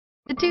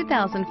The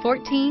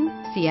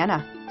 2014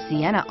 Sienna.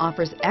 Sienna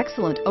offers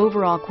excellent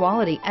overall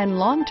quality and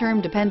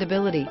long-term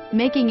dependability,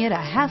 making it a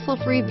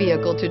hassle-free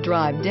vehicle to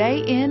drive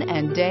day in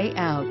and day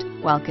out,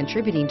 while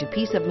contributing to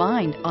peace of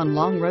mind on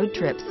long road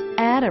trips.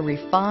 Add a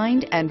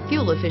refined and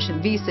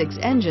fuel-efficient V6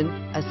 engine,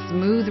 a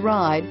smooth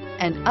ride,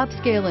 and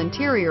upscale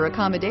interior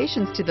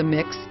accommodations to the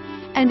mix,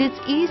 and it's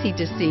easy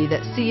to see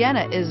that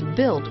Sienna is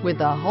built with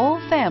the whole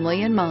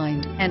family in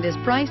mind and is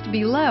priced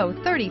below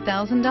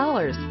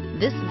 $30,000.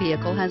 This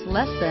vehicle has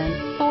less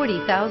than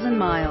 40,000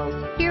 miles.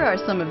 Here are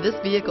some of this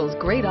vehicle's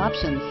great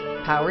options: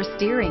 power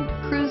steering,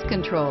 cruise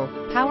control,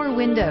 power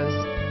windows,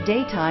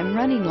 daytime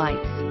running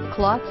lights,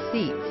 cloth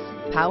seats,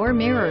 power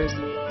mirrors,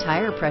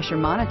 tire pressure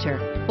monitor,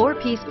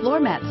 4-piece floor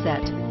mat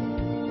set.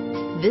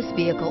 This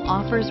vehicle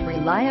offers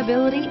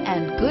reliability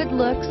and good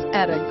looks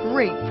at a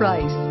great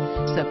price.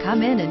 So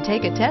come in and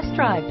take a test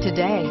drive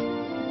today.